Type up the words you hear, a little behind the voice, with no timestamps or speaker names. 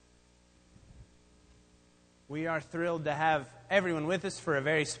We are thrilled to have everyone with us for a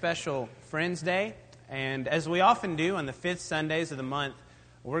very special Friends Day. And as we often do on the fifth Sundays of the month,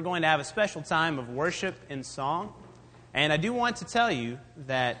 we're going to have a special time of worship and song. And I do want to tell you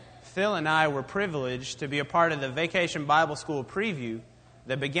that Phil and I were privileged to be a part of the Vacation Bible School preview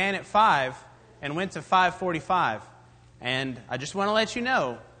that began at 5 and went to 5:45. And I just want to let you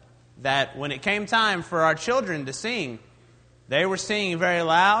know that when it came time for our children to sing, they were singing very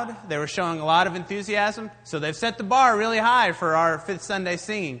loud. They were showing a lot of enthusiasm. So they've set the bar really high for our fifth Sunday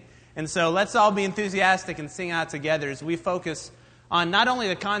singing. And so let's all be enthusiastic and sing out together as we focus on not only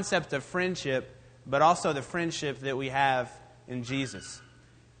the concept of friendship, but also the friendship that we have in Jesus.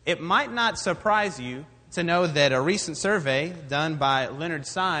 It might not surprise you to know that a recent survey done by Leonard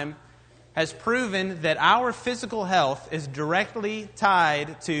Syme has proven that our physical health is directly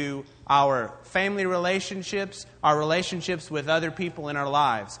tied to our family relationships, our relationships with other people in our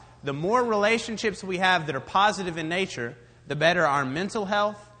lives. The more relationships we have that are positive in nature, the better our mental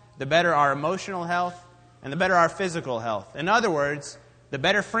health, the better our emotional health, and the better our physical health. In other words, the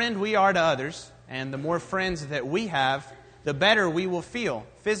better friend we are to others, and the more friends that we have, the better we will feel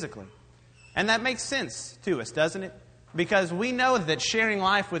physically. And that makes sense to us, doesn't it? Because we know that sharing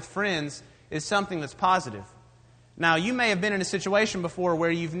life with friends is something that's positive. Now, you may have been in a situation before where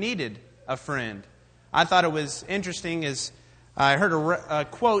you've needed a friend. I thought it was interesting as I heard a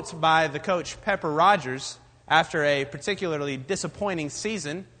quote by the coach Pepper Rogers after a particularly disappointing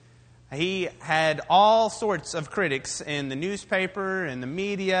season. He had all sorts of critics in the newspaper and the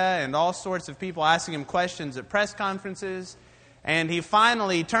media and all sorts of people asking him questions at press conferences. And he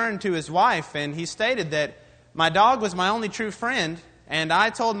finally turned to his wife and he stated that my dog was my only true friend, and I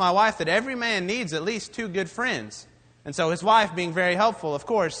told my wife that every man needs at least 2 good friends. And so his wife, being very helpful, of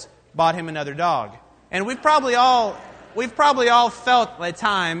course, bought him another dog. And we've probably all felt at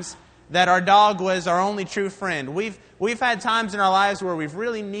times that our dog was our only true friend. We've had times in our lives where we've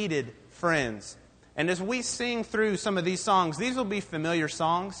really needed friends. And as we sing through some of these songs, these will be familiar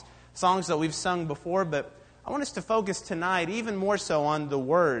songs that we've sung before, but I want us to focus tonight even more so on the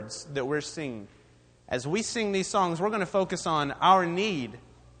words that we're singing. As we sing these songs, we're going to focus on our need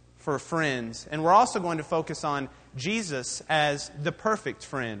for friends. And we're also going to focus on Jesus as the perfect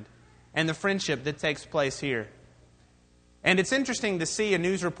friend and the friendship that takes place here. And it's interesting to see a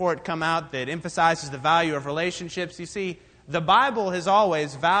news report come out that emphasizes the value of relationships. You see, the Bible has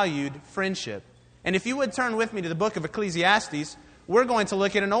always valued friendship. And if you would turn with me to the book of Ecclesiastes, we're going to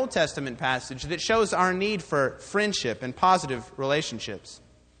look at an Old Testament passage that shows our need for friendship and positive relationships.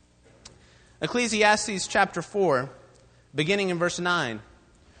 Ecclesiastes chapter 4, beginning in verse 9.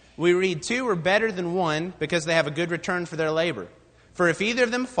 We read, 2 are better than 1 because they have a good return for their labor. For if either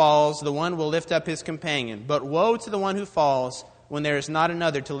of them falls, the one will lift up his companion. But woe to the one who falls when there is not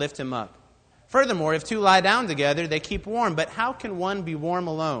another to lift him up. Furthermore, if 2 lie down together, they keep warm. But how can one be warm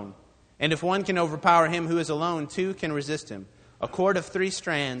alone? And if one can overpower him who is alone, 2 can resist him. A cord of 3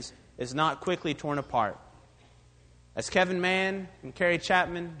 strands is not quickly torn apart. As Kevin Mann and Carrie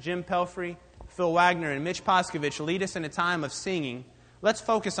Chapman, Jim Pelfrey, Phil Wagner, and Mitch Poskovich lead us in a time of singing, let's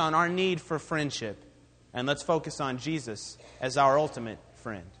focus on our need for friendship. And let's focus on Jesus as our ultimate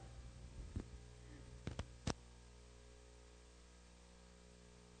friend.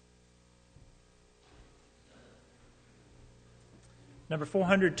 Number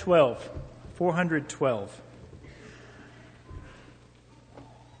 412. 412.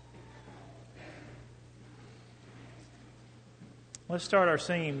 Let's start our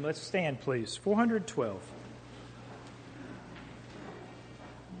singing. Let's stand, please. 412.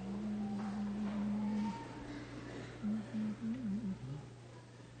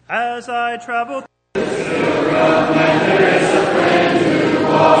 As I travel through the road, there is a friend who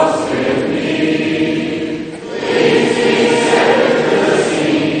walks with me. Leads me safe to the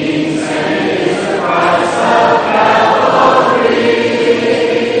singing, and is the price of Calvary.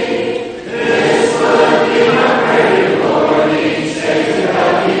 This would be my prayer, Lord, each day to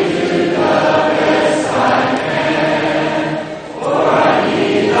help me do the best I can. For I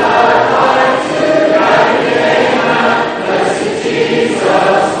need thy heart to guide me, my blessed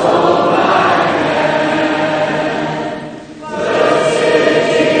Jesus. Hold my hand.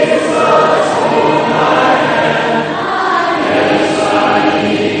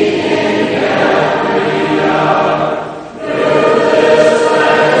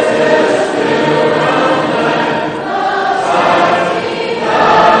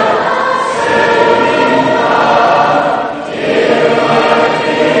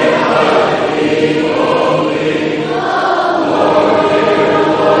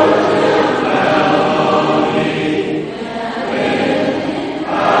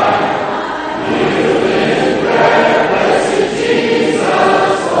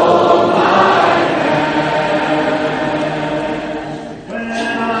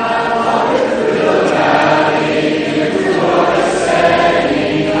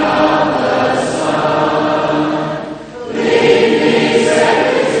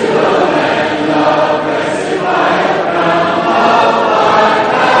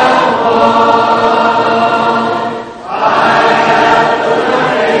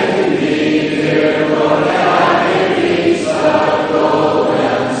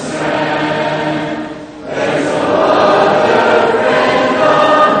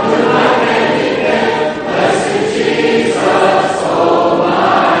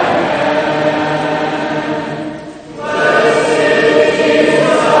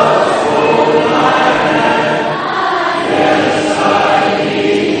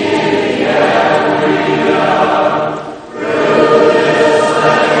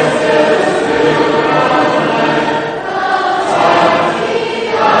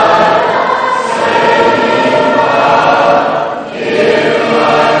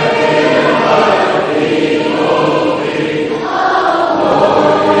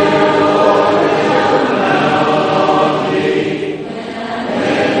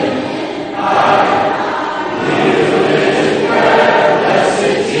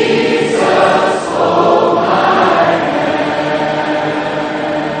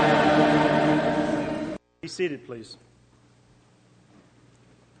 Be seated, please.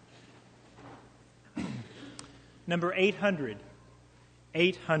 Number 800.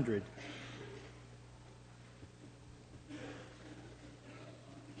 800.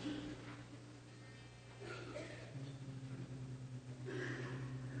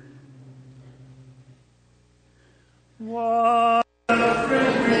 What a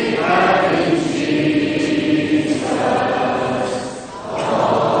friend we have in Jesus.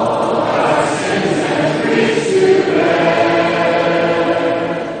 All our sins and griefs to bear.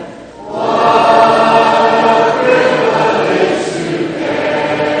 What a privilege to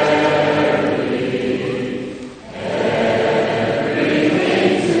carry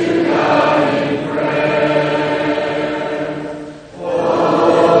everything to God in prayer.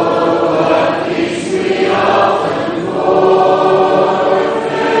 Oh, what peace we often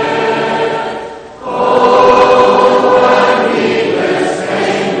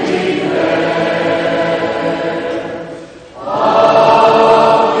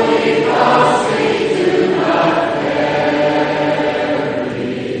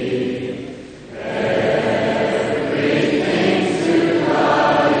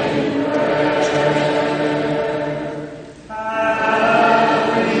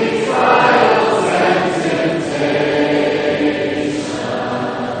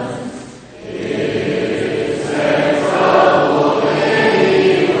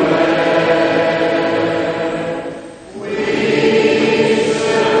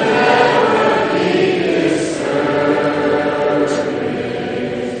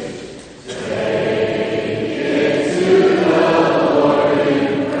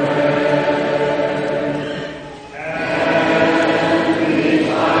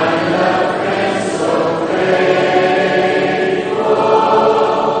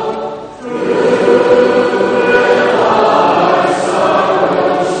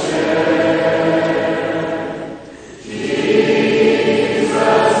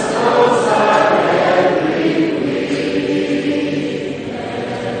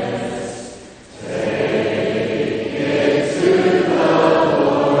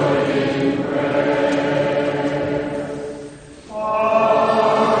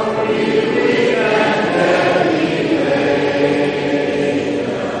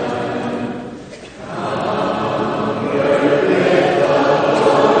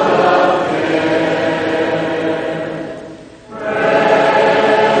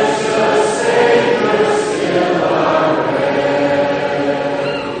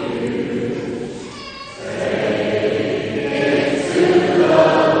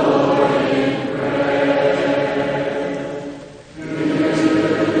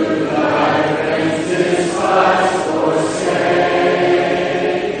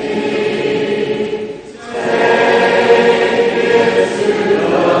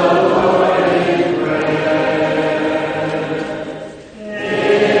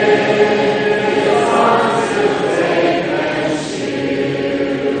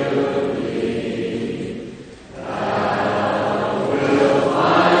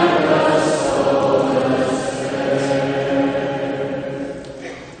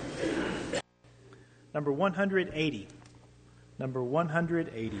Number 180. Number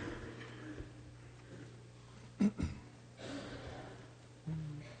 180.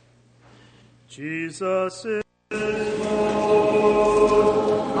 Jesus is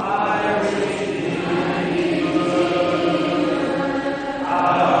Lord, my Redeemer,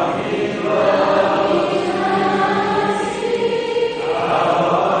 how He loves me,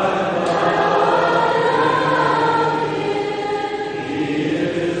 how I love Him. He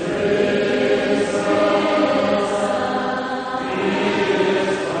is risen, He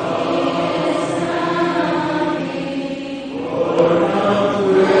is coming, for none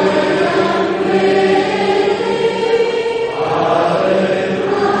will live.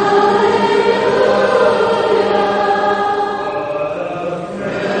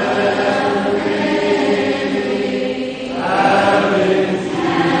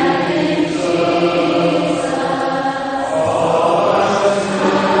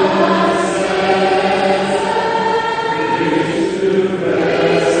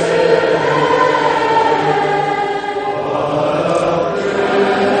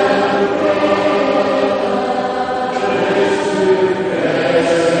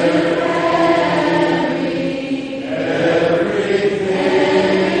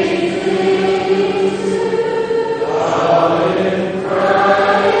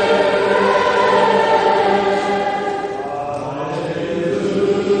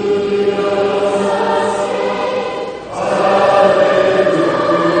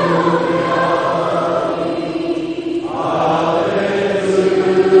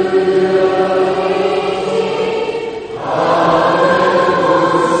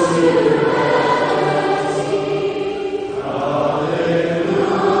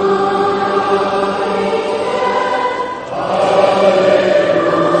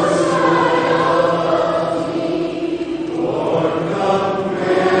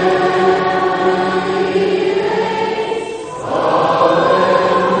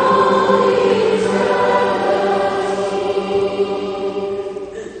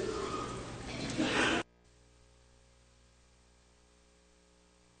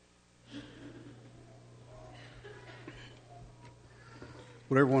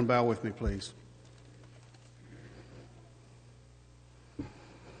 Would everyone bow with me, please?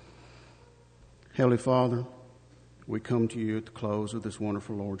 Heavenly Father, we come to you at the close of this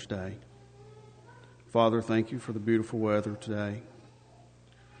wonderful Lord's Day. Father, thank you for the beautiful weather today.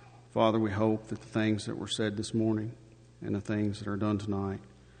 Father, we hope that the things that were said this morning and the things that are done tonight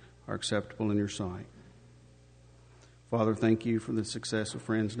are acceptable in your sight. Father, thank you for the success of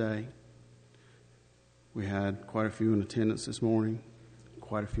Friends Day. We had quite a few in attendance this morning,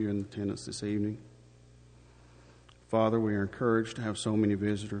 quite a few in attendance this evening. Father, we are encouraged to have so many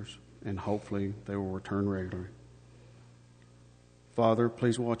visitors, and hopefully they will return regularly. Father,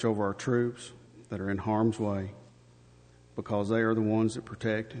 please watch over our troops that are in harm's way, because they are the ones that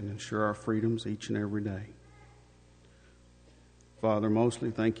protect and ensure our freedoms each and every day. Father,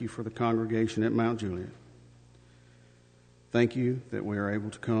 mostly thank you for the congregation at Mount Juliet. Thank you that we are able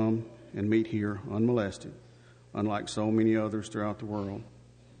to come and meet here unmolested, unlike so many others throughout the world.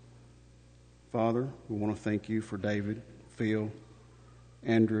 Father, we want to thank you for David, Phil,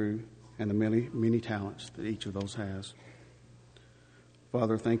 Andrew, and the many talents that each of those has.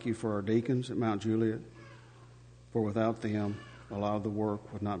 Father, thank you for our deacons at Mount Juliet, for without them, a lot of the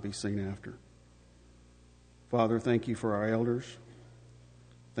work would not be seen after. Father, thank you for our elders.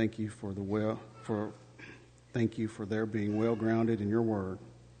 Thank you for their being well grounded in your word.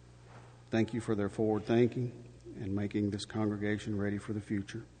 Thank you for their forward thinking and making this congregation ready for the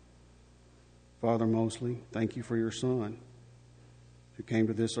future. Father, mostly, thank you for your Son, who came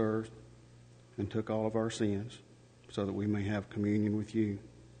to this earth and took all of our sins so that we may have communion with you.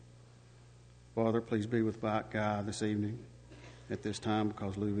 Father, please be with Guy this evening at this time,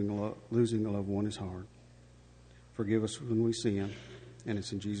 because losing a loved one is hard. Forgive us when we sin, and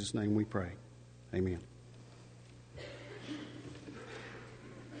it's in Jesus' name we pray. Amen.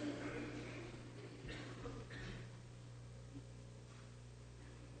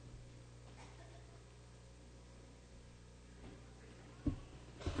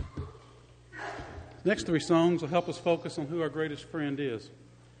 The next three songs will help us focus on who our greatest friend is.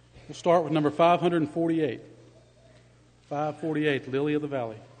 We'll start with number 548. 548, Lily of the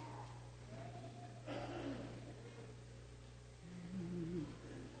Valley.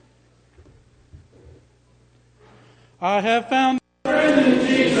 I have found a friend in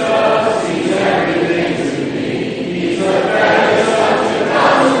Jesus. He's everything to me. He's the best of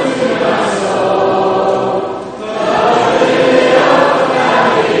 2,000 to my soul. The lily of the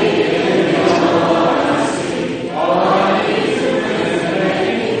valley, in the Lord I see. All I need to live and make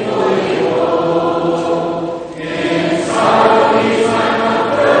me fully whole. In sorrow he's my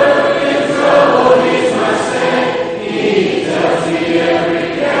comfort, in trouble he's my stay. He tells me every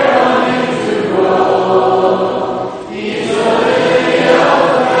care on him to grow. He's a lily of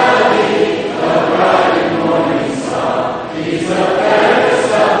the valley, a bright and morning star. He's the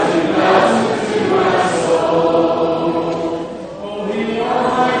fairest of 2,000 to my soul. Oh, he wore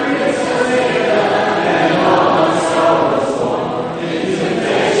my griefs as Adam, and all my sorrows borne. In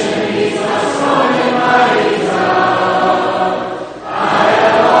temptation, he's my strong and mighty tower. I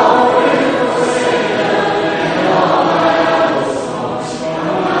have all for him forsaken, and all my apples torn.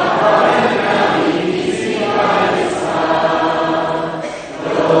 From my heart and valley, he's the brightest star.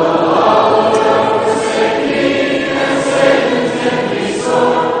 Though all the world forsake me, and Satan tempt me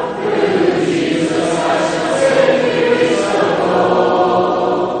sore, through Jesus I shall safely reach the goal.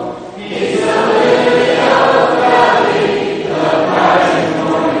 He's the lily of the valley, the bright and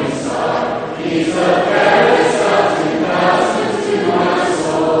morning star. He's the fairest of 2,000 to my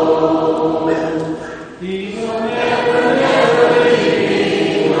soul. He will never, never leave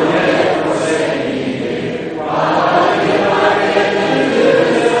me, will never forsake me here. While I live, I get to live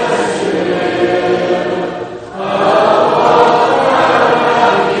as I should live. Of all the proud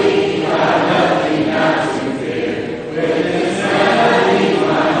valley, I've nothing now to fear. With his melody,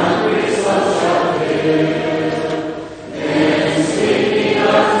 my hungry soul shall fill. Then sweep me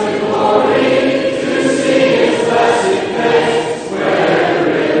up to glory, to see his blessed face, where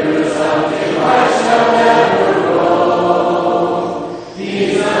rivers of delight shall never roll.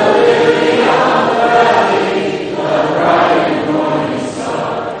 He's a lily of the valley, the bright and morning star.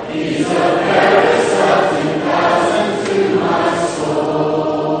 He's the fairest of 2,000 to my soul.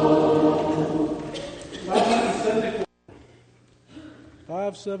 574.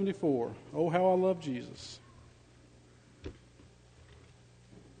 574. Oh, how I love Jesus.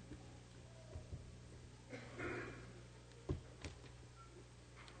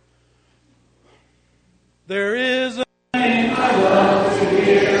 There is a name I love to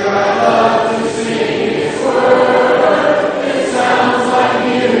hear, I love to sing His word. It sounds like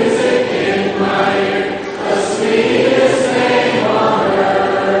music in my ear, the sweetest name on earth.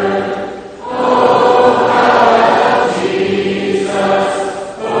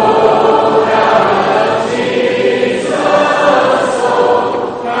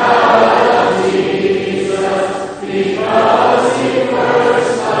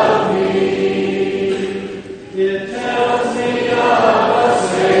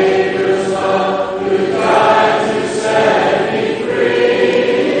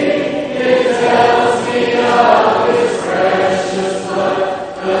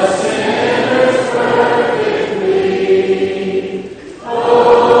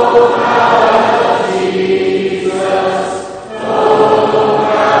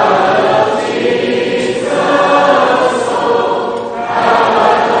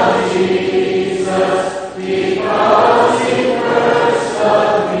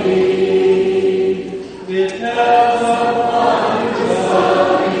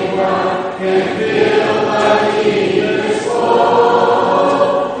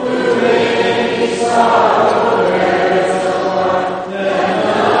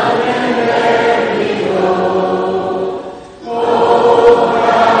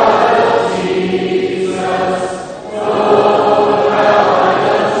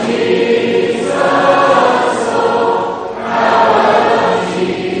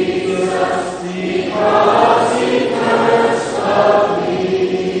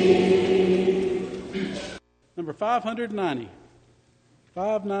 590.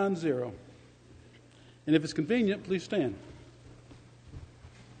 590. And if it's convenient, please stand.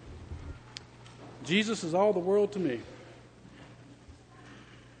 Jesus is all the world to me.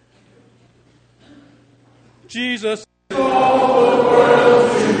 Jesus is all the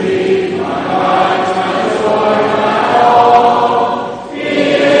world to me. My life, my joy, my all. He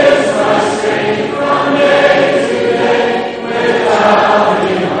is my strength from day to day. Without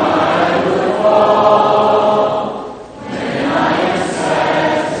Him I would fall. When I am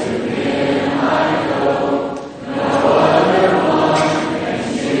sad, to Him I go. No other one can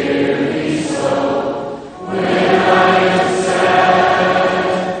cheer me so. When I am sad,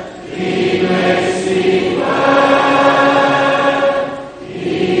 He makes me glad.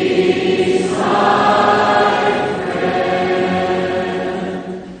 He's my friend.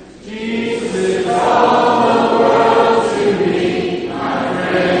 Jesus is all the world to me. My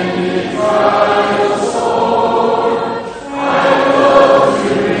friend in trial sore. I go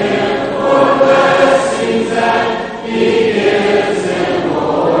to Him for blessings that He gives them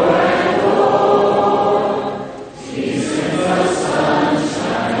more and more. He sends the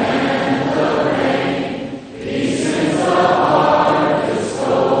sunshine and the rain. He sends the harvest,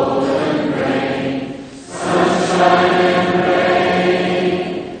 golden grain. Sunshine and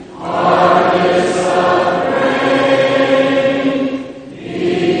rain, harvest of grain.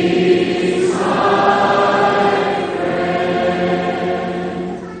 He's my friend.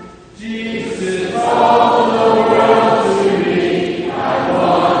 Jesus is all the world to me. I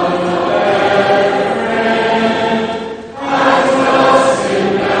want a better friend. I trust Him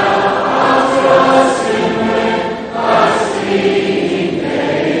now, I'll trust Him when God's fleeting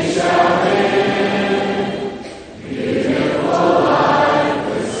day shall end. Beautiful life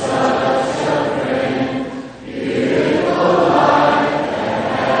with such a friend. Beautiful life that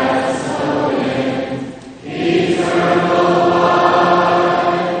has no end. Eternal life,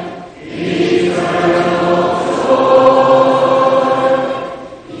 eternal joy.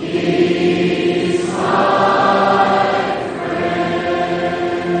 He's my friend.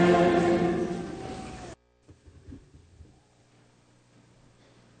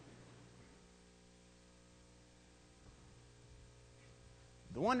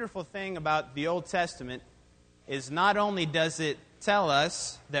 The wonderful thing about the Old Testament is not only does it tell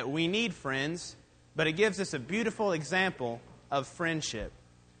us that we need friends, but it gives us a beautiful example of friendship.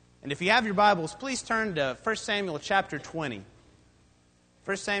 And if you have your Bibles, please turn to 1 Samuel chapter 20.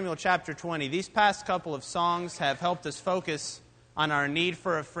 1 Samuel chapter 20. These past couple of songs have helped us focus on our need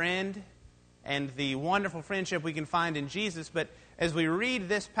for a friend and the wonderful friendship we can find in Jesus. But as we read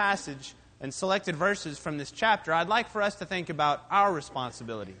this passage and selected verses from this chapter, I'd like for us to think about our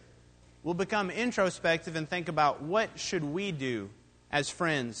responsibility. We'll become introspective and think about what should we do as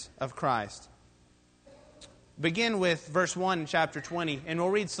friends of Christ. Begin with verse 1 in chapter 20, and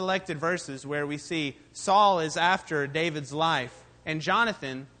we'll read selected verses where we see Saul is after David's life, and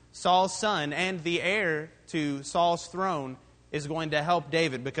Jonathan, Saul's son and the heir to Saul's throne, is going to help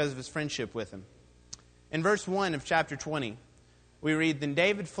David because of his friendship with him. In verse 1 of chapter 20, we read, Then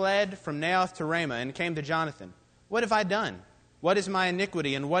David fled from Naioth to Ramah and came to Jonathan. What have I done? What is my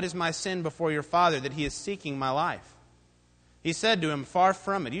iniquity and what is my sin before your father that he is seeking my life? He said to him, Far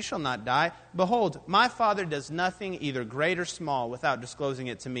from it, you shall not die. Behold, my father does nothing either great or small without disclosing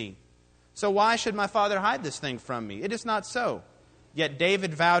it to me. So why should my father hide this thing from me? It is not so. Yet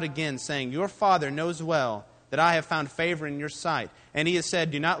David vowed again, saying, Your father knows well that I have found favor in your sight. And he has said,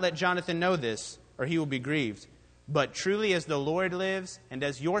 Do not let Jonathan know this, or he will be grieved. But truly as the Lord lives, and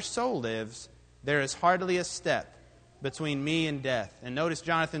as your soul lives, there is hardly a step between me and death. And notice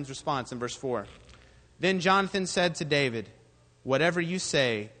Jonathan's response in verse 4. Then Jonathan said to David, Whatever you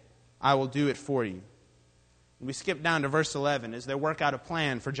say, I will do it for you. And we skip down to verse 11 as they work out a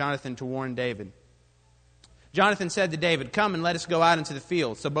plan for Jonathan to warn David. Jonathan said to David, Come and let us go out into the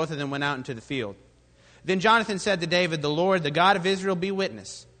field. So both of them went out into the field. Then Jonathan said to David, The Lord, the God of Israel, be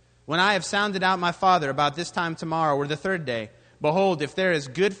witness. When I have sounded out my father about this time tomorrow or the third day, behold, if there is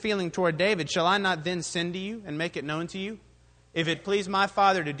good feeling toward David, shall I not then send to you and make it known to you? If it please my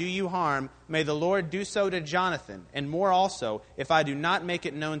father to do you harm, may the Lord do so to Jonathan, and more also, if I do not make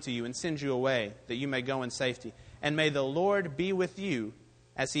it known to you and send you away, that you may go in safety. And may the Lord be with you,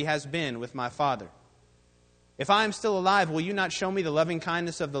 as he has been with my father. If I am still alive, will you not show me the loving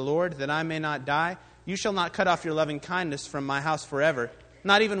kindness of the Lord, that I may not die? You shall not cut off your loving kindness from my house forever,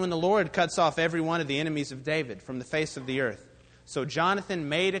 not even when the Lord cuts off every one of the enemies of David from the face of the earth. So Jonathan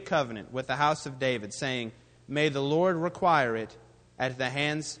made a covenant with the house of David, saying, May the Lord require it at the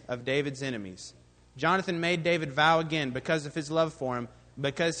hands of David's enemies. Jonathan made David vow again because of his love for him,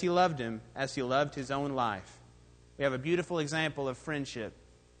 because he loved him as he loved his own life. we have a beautiful example of friendship.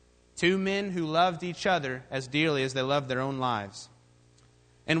 Two men who loved each other as dearly as they loved their own lives.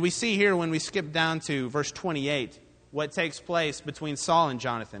 And we see here when we skip down to verse 28 what takes place between Saul and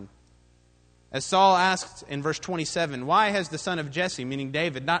Jonathan. As Saul asked in verse 27, "Why has the son of Jesse," meaning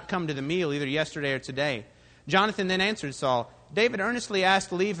David, "not come to the meal either yesterday or today?" Jonathan then answered Saul, "David earnestly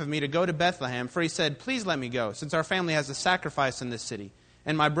asked leave of me to go to Bethlehem, for he said, 'Please let me go, since our family has a sacrifice in this city,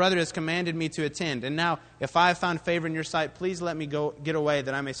 and my brother has commanded me to attend. And now, if I have found favor in your sight, please let me go get away,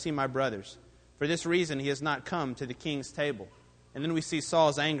 that I may see my brothers. For this reason he has not come to the king's table.'" And then we see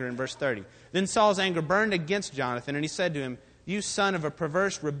Saul's anger in verse 30. "Then Saul's anger burned against Jonathan, and he said to him, 'You son of a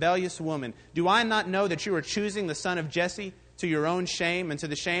perverse, rebellious woman, do I not know that you are choosing the son of Jesse to your own shame and to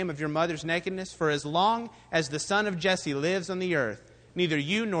the shame of your mother's nakedness? For as long as the son of Jesse lives on the earth, neither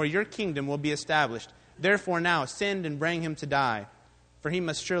you nor your kingdom will be established. Therefore now send and bring him to die, for he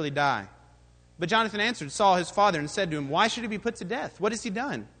must surely die.' But Jonathan answered Saul his father and said to him, 'Why should he be put to death? What has he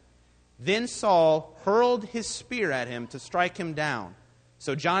done?' Then Saul hurled his spear at him to strike him down.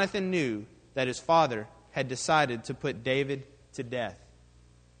 So Jonathan knew that his father had decided to put David to death."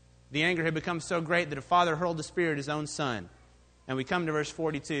 The anger had become so great that a father hurled a spear at his own son. And we come to verse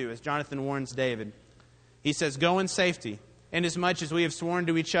 42 as Jonathan warns David. He says, "Go in safety, inasmuch as we have sworn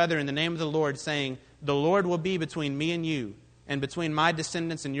to each other in the name of the Lord, saying, 'The Lord will be between me and you, and between my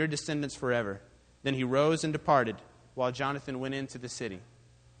descendants and your descendants forever.' Then he rose and departed, while Jonathan went into the city."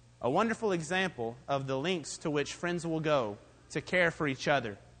 A wonderful example of the lengths to which friends will go to care for each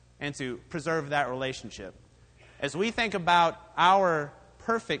other and to preserve that relationship. As we think about our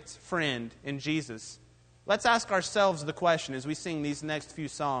perfect friend in Jesus, let's ask ourselves the question as we sing these next few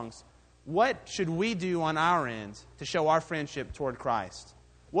songs, what should we do on our end to show our friendship toward Christ?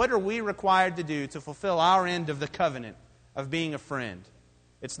 What are we required to do to fulfill our end of the covenant of being a friend?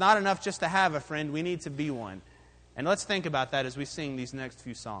 It's not enough just to have a friend, we need to be one. And let's think about that as we sing these next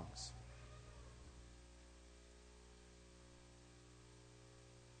few songs.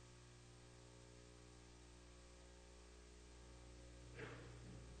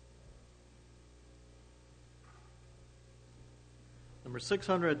 Number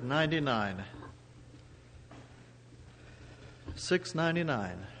 699.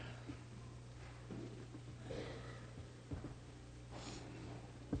 699.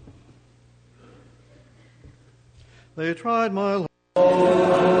 They tried my Lord.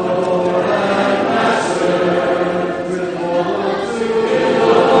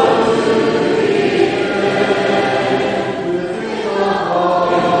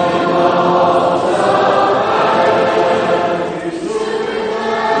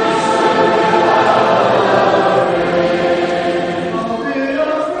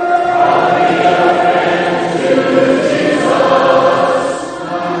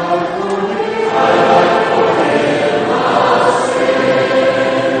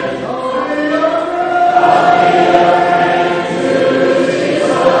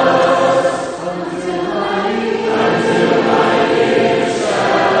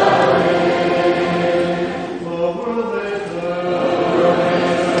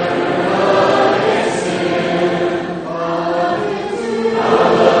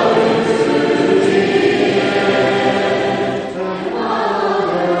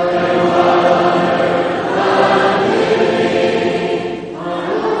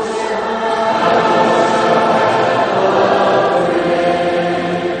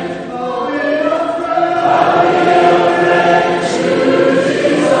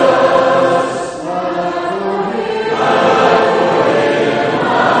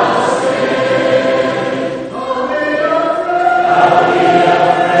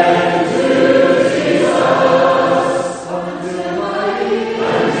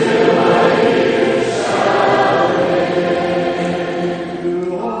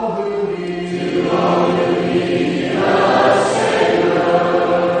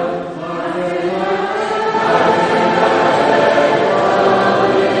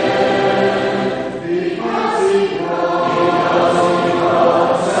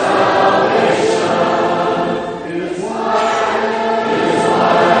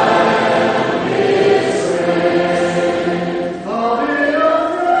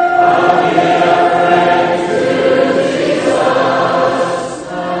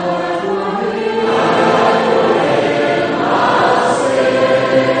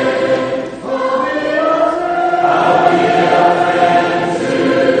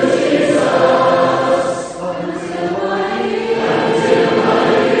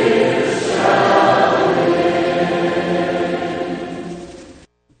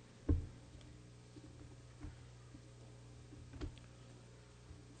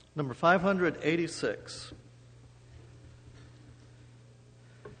 Number 586.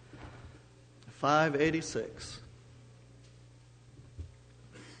 586.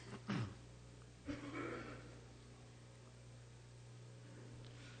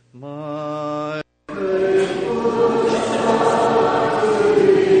 My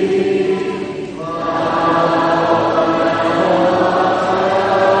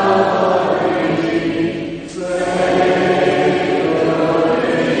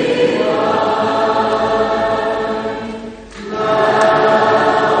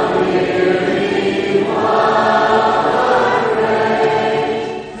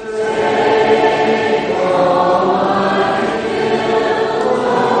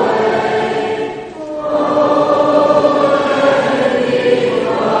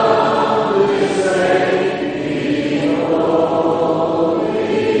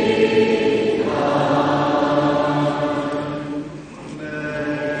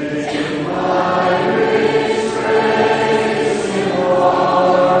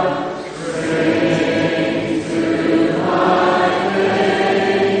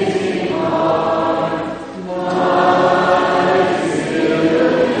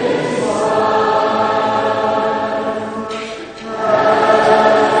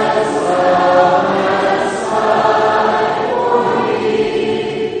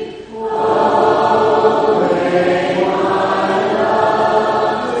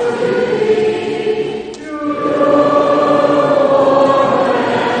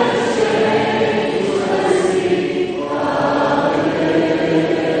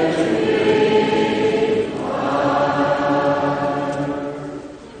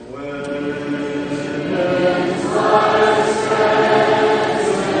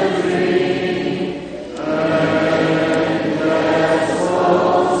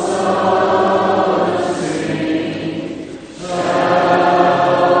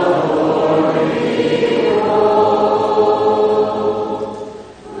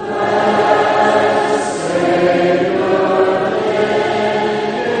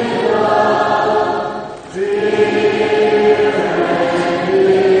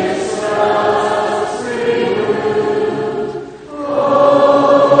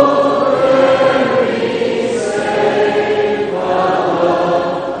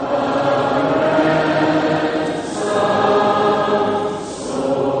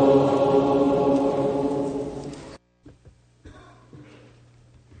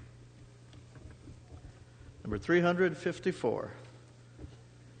Number 354.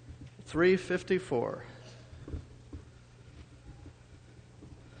 354.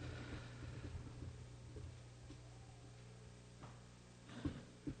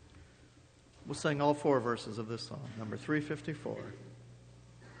 We'll sing all four verses of this song. Number 354.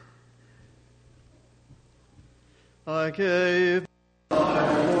 I gave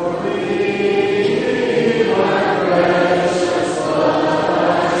for thee my precious blood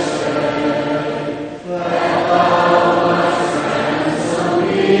I shed, that thou mightst ransom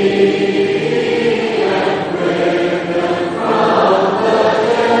me and bring them from the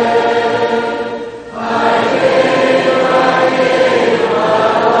dead. I gave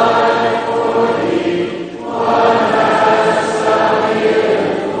my life for thee. What hast thou given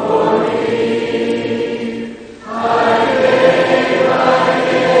for me? I gave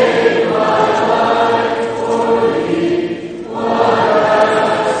my life for thee. What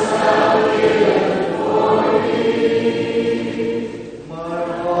hast thou given for me? My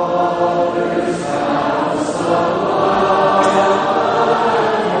Father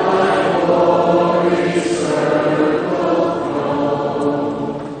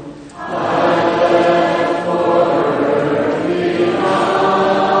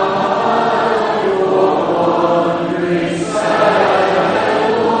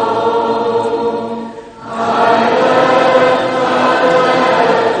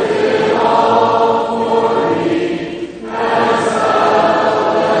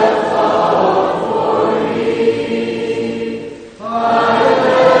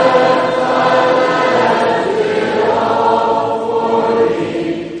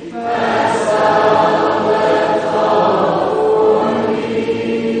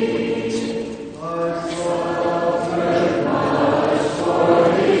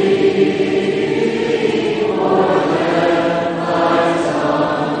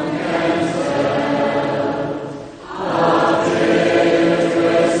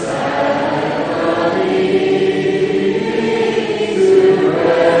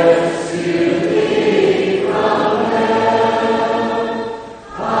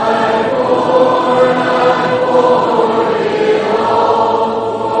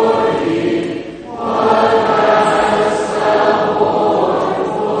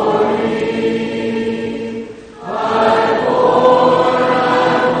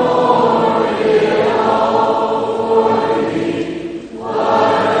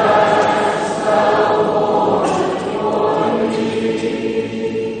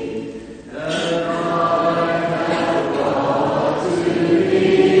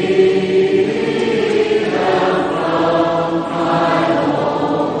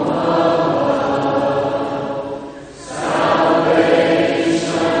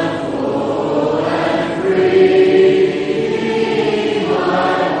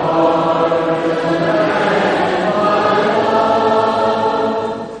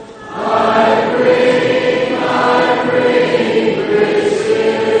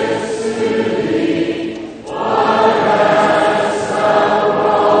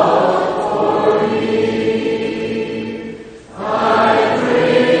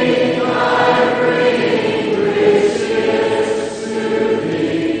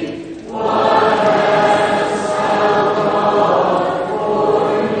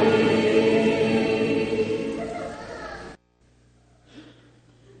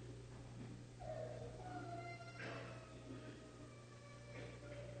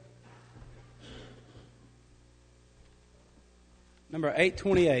Number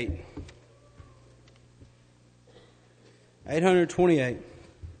 828. 828.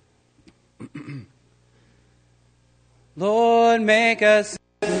 Lord, make us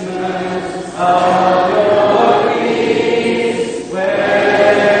instruments of your peace,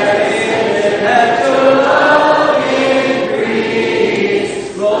 where is it that your love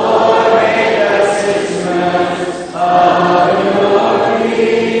increase? Lord, make us instruments of your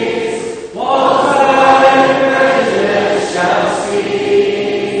peace. Walls and prejudice shall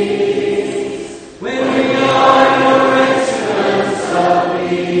cease when we are your instruments of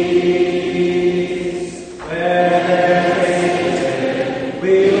peace. Where there is hatred,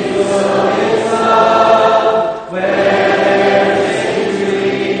 we will show His love. Where there is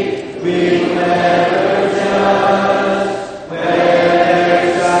injury, we will never judge. Where there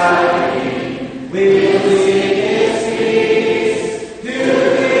is striving, we will seek His peace. To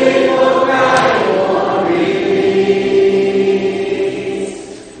people cry for release.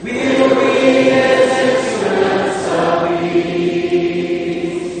 We will be His instruments of peace.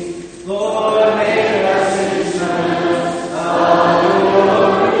 Lord, make us instruments of your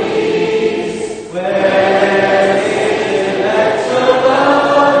peace. Where is let your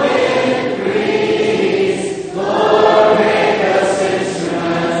love increase. Lord, make us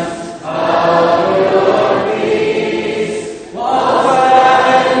instruments of your peace. Walls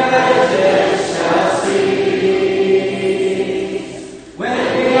and prejudice shall cease when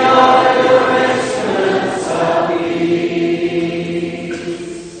we are your instruments of peace.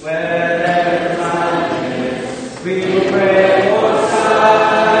 Where there is kindness, we will pray for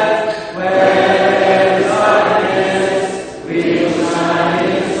sight. Where there is darkness, we will shine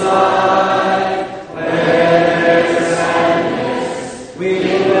His light. Where there is sadness, we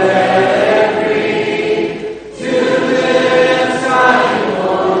will let it breathe. To live strive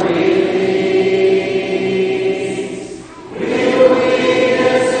for release. We will be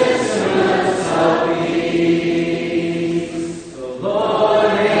His instruments of peace. So Lord,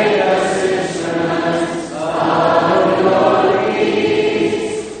 make us instruments of your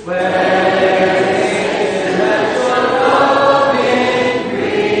peace. Where there is let your love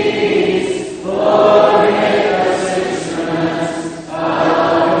increase. Lord, make us instruments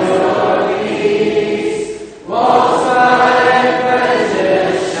of your peace. Walls and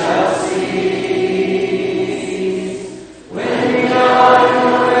prejudice shall cease when we are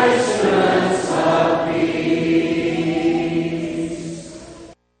your instruments of peace.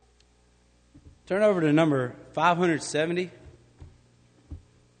 Turn over to number 570.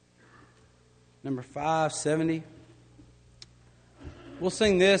 Number 570. We'll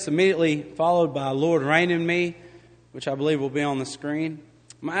sing this immediately followed by Lord Reign in Me, which I believe will be on the screen.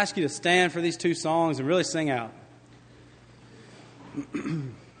 I'm going to ask you to stand for these two songs and really sing out.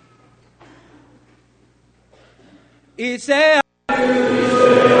 Each day Lord,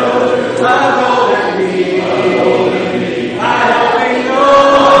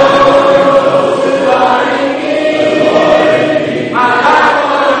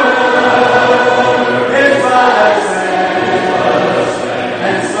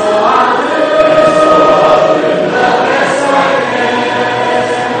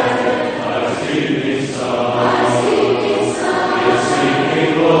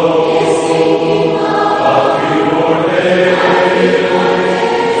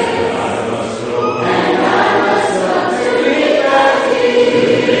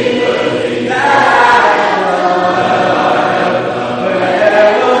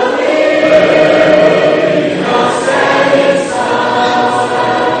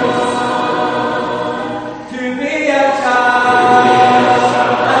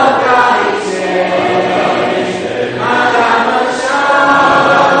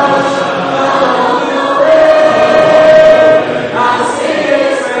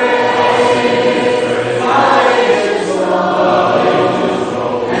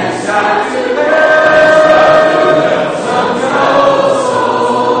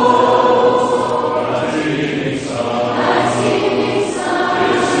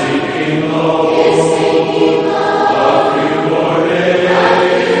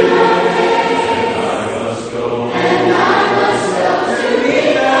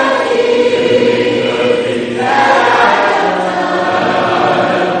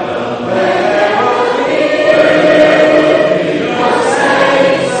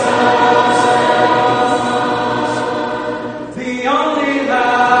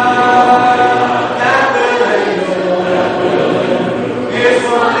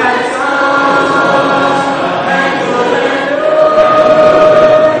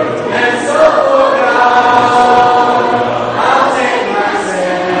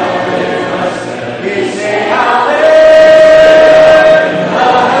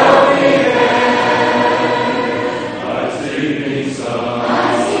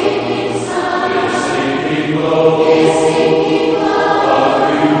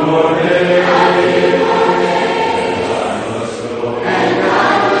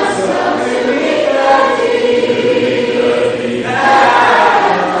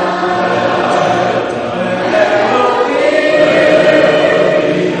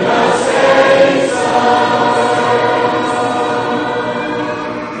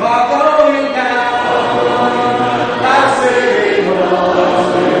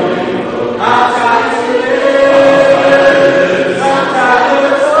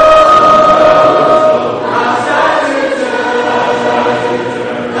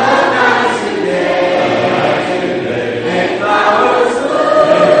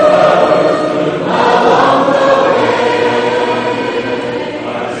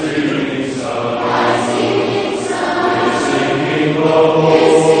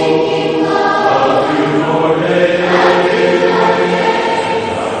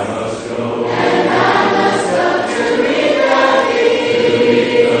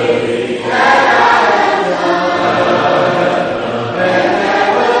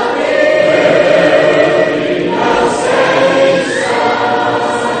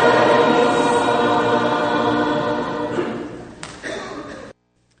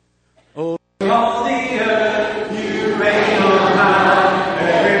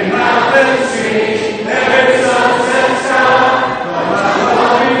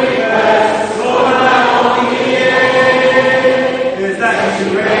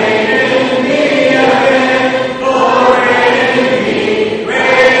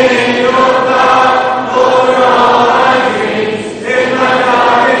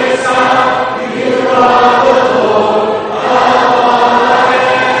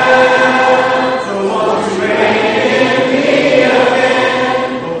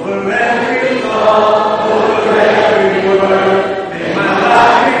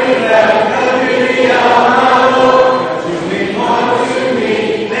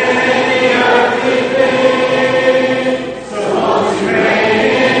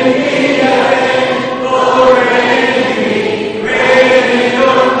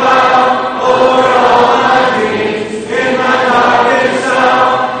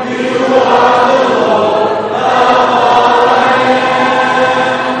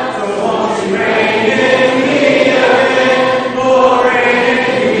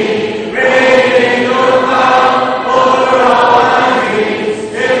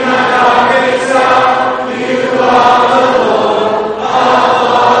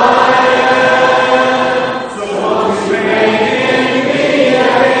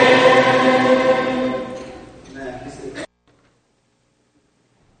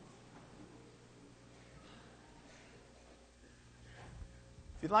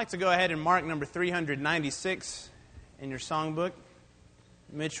 you'd like to go ahead and mark number 396 in your songbook,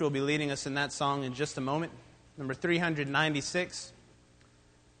 Mitch will be leading us in that song in just a moment. Number 396.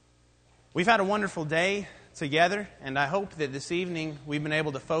 We've had a wonderful day together, and I hope that this evening we've been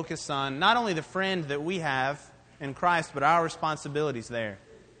able to focus on not only the friend that we have in Christ, but our responsibilities there.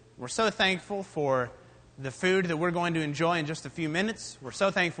 We're so thankful for the food that we're going to enjoy in just a few minutes. We're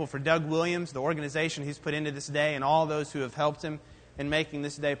so thankful for Doug Williams, the organization he's put into this day, and all those who have helped him in making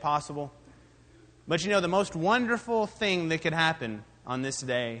this day possible. But you know, the most wonderful thing that could happen on this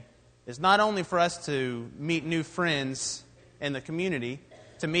day is not only for us to meet new friends in the community,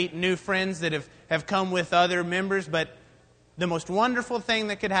 to meet new friends that have come with other members, but the most wonderful thing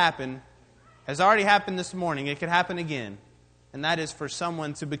that could happen has already happened this morning. It could happen again. And that is for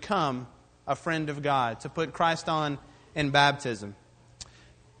someone to become a friend of God, to put Christ on in baptism.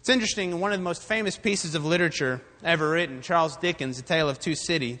 It's interesting, one of the most famous pieces of literature ever written, Charles Dickens' A Tale of Two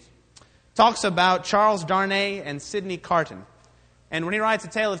Cities, talks about Charles Darnay and Sidney Carton. And when he writes A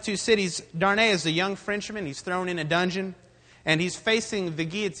Tale of Two Cities, Darnay is a young Frenchman. He's thrown in a dungeon, and he's facing the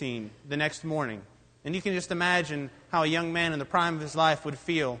guillotine the next morning. And you can just imagine how a young man in the prime of his life would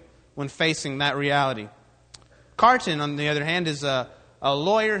feel when facing that reality. Carton, on the other hand, is a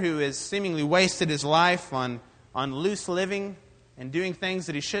lawyer who has seemingly wasted his life on loose living and doing things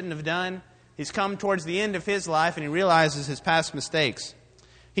that he shouldn't have done. He's come towards the end of his life and he realizes his past mistakes.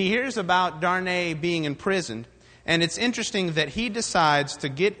 He hears about Darnay being imprisoned, and it's interesting that he decides to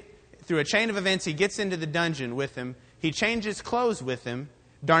get, through a chain of events, he gets into the dungeon with him. He changes clothes with him.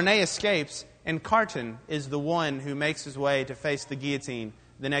 Darnay escapes, and Carton is the one who makes his way to face the guillotine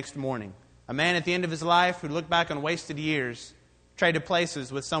the next morning. A man at the end of his life who looked back on wasted years, traded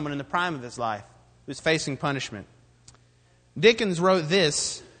places with someone in the prime of his life who's facing punishment. Dickens wrote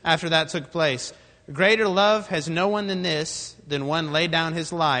this after that took place: "Greater love has no one than this, than one lay down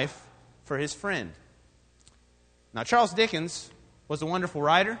his life for his friend." Now, Charles Dickens was a wonderful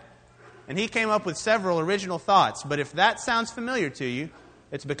writer, and he came up with several original thoughts. But if that sounds familiar to you,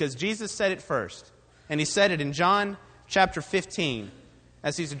 it's because Jesus said it first. And he said it in John chapter 15,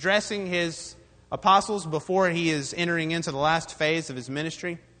 as he's addressing his apostles before he is entering into the last phase of his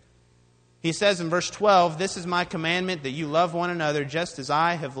ministry. He says in verse 12, "This is my commandment, that you love one another just as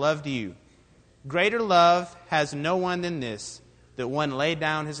I have loved you. Greater love has no one than this, that one lay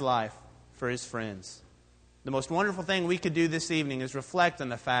down his life for his friends." The most wonderful thing we could do this evening is reflect on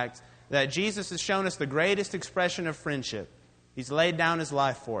the fact that Jesus has shown us the greatest expression of friendship. He's laid down his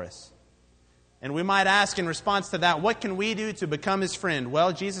life for us. And we might ask in response to that, what can we do to become his friend?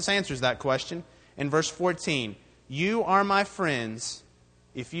 Well, Jesus answers that question in verse 14. "You are my friends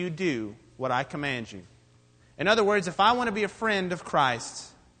if you do what I command you." In other words, if I want to be a friend of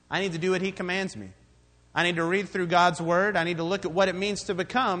Christ, I need to do what he commands me. I need to read through God's Word. I need to look at what it means to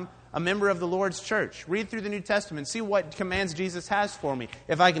become a member of the Lord's church. Read through the New Testament. See what commands Jesus has for me.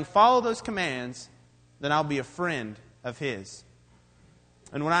 If I can follow those commands, then I'll be a friend of his.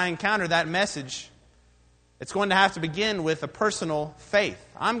 And when I encounter that message, it's going to have to begin with a personal faith.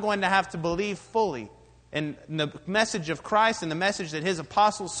 I'm going to have to believe fully in the message of Christ and the message that his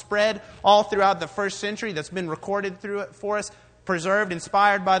apostles spread all throughout the first century, that's been recorded through it for us, preserved,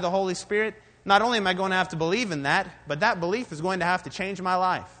 inspired by the Holy Spirit. Not only am I going to have to believe in that, but that belief is going to have to change my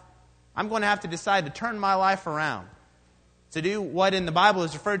life. I'm going to have to decide to turn my life around, to do what in the Bible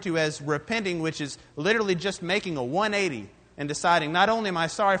is referred to as repenting, which is literally just making a 180 and deciding, not only am I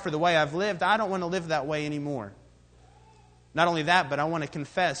sorry for the way I've lived, I don't want to live that way anymore. Not only that, but I want to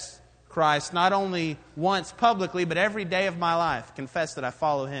confess Christ, not only once publicly, but every day of my life, confess that I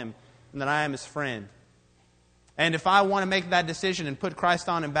follow him and that I am his friend. And if I want to make that decision and put Christ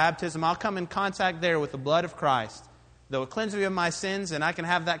on in baptism, I'll come in contact there with the blood of Christ, though it cleanses me of my sins, and I can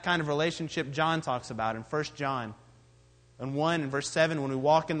have that kind of relationship John talks about in 1 John. And 1 in verse 7, when we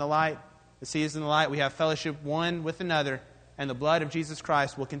walk in the light, as he is in the light, we have fellowship one with another, and the blood of Jesus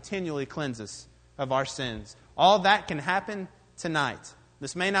Christ will continually cleanse us of our sins. All that can happen tonight.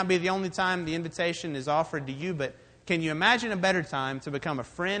 This may not be the only time the invitation is offered to you, but can you imagine a better time to become a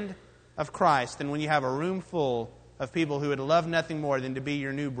friend of Christ than when you have a room full of people who would love nothing more than to be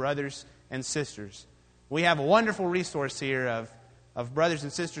your new brothers and sisters? We have a wonderful resource here of brothers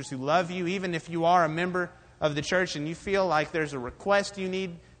and sisters who love you, even if you are a member of the church and you feel like there's a request you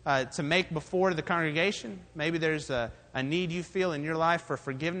need to make before the congregation. Maybe there's a need you feel in your life for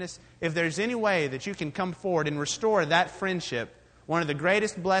forgiveness. If there's any way that you can come forward and restore that friendship, one of the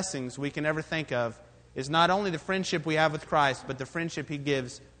greatest blessings we can ever think of is not only the friendship we have with Christ, but the friendship he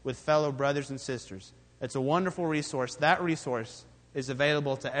gives with fellow brothers and sisters. It's a wonderful resource. That resource is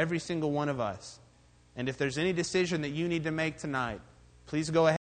available to every single one of us. And if there's any decision that you need to make tonight, please go ahead.